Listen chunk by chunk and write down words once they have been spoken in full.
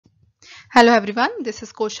Hello everyone, this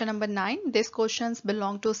is question number 9. These questions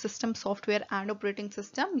belong to System Software and Operating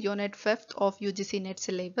System, Unit 5th of UGC NET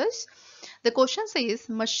syllabus. The question says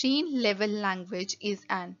machine level language is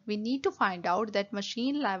an. We need to find out that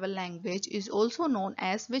machine level language is also known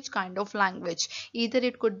as which kind of language. Either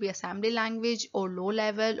it could be assembly language or low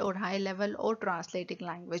level or high level or translating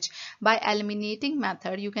language. By eliminating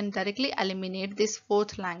method, you can directly eliminate this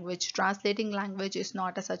fourth language. Translating language is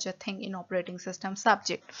not such a thing in operating system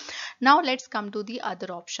subject. Now let's come to the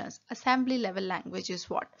other options. Assembly level language is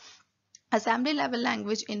what? Assembly level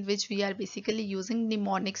language in which we are basically using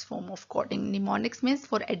mnemonics form of coding. Mnemonics means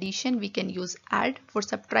for addition we can use add, for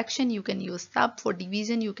subtraction you can use sub, for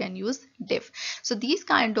division you can use diff. So these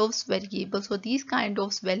kind of variables or these kind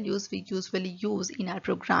of values we usually use in our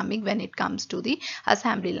programming when it comes to the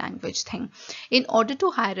assembly language thing. In order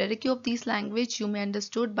to hierarchy of these language, you may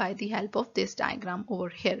understood by the help of this diagram over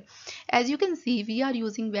here. As you can see, we are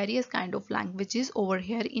using various kind of languages over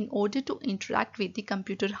here in order to interact with the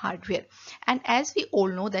computer hardware. And as we all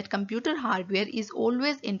know that computer hardware is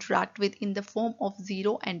always interact with in the form of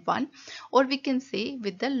 0 and 1, or we can say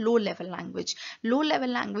with the low level language. Low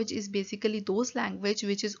level language is basically those language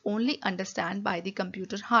which is only understand by the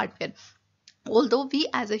computer hardware. Although we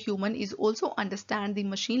as a human is also understand the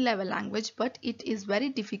machine level language, but it is very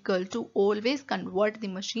difficult to always convert the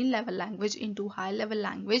machine level language into high level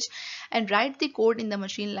language and write the code in the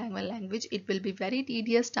machine level language. It will be very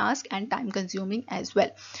tedious task and time consuming as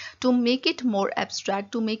well. To make it more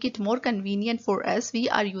abstract, to make it more convenient for us, we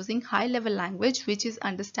are using high level language which is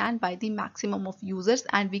understand by the maximum of users,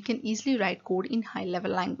 and we can easily write code in high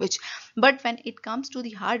level language. But when it comes to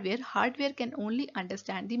the hardware can only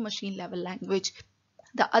understand the machine level language.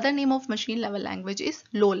 The other name of machine level language is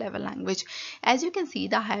low level language. As you can see,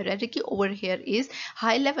 the hierarchy over here is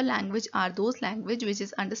high level language are those language which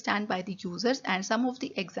is understand by the users, and some of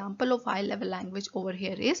the example of high level language over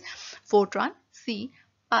here is Fortran, C,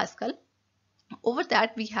 Pascal. Over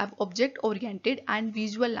that we have object oriented and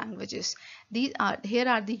visual languages. Here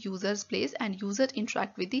are the users place and user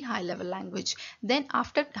interact with the high level language. Then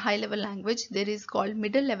after high level language there is called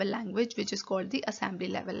middle level language, which is called the assembly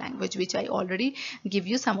level language, which I already give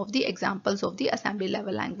you some of the examples of the assembly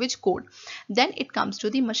level language code. Then it comes to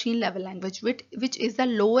the machine level language, which is the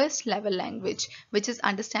lowest level language, which is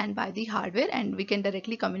understand by the hardware, and we can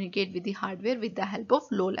directly communicate with the hardware with the help of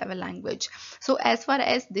low level language. So as far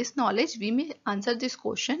as this knowledge, we may answer this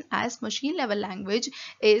question as machine level language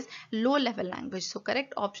is low level language. So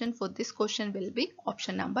correct option for this question will be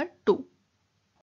option number 2.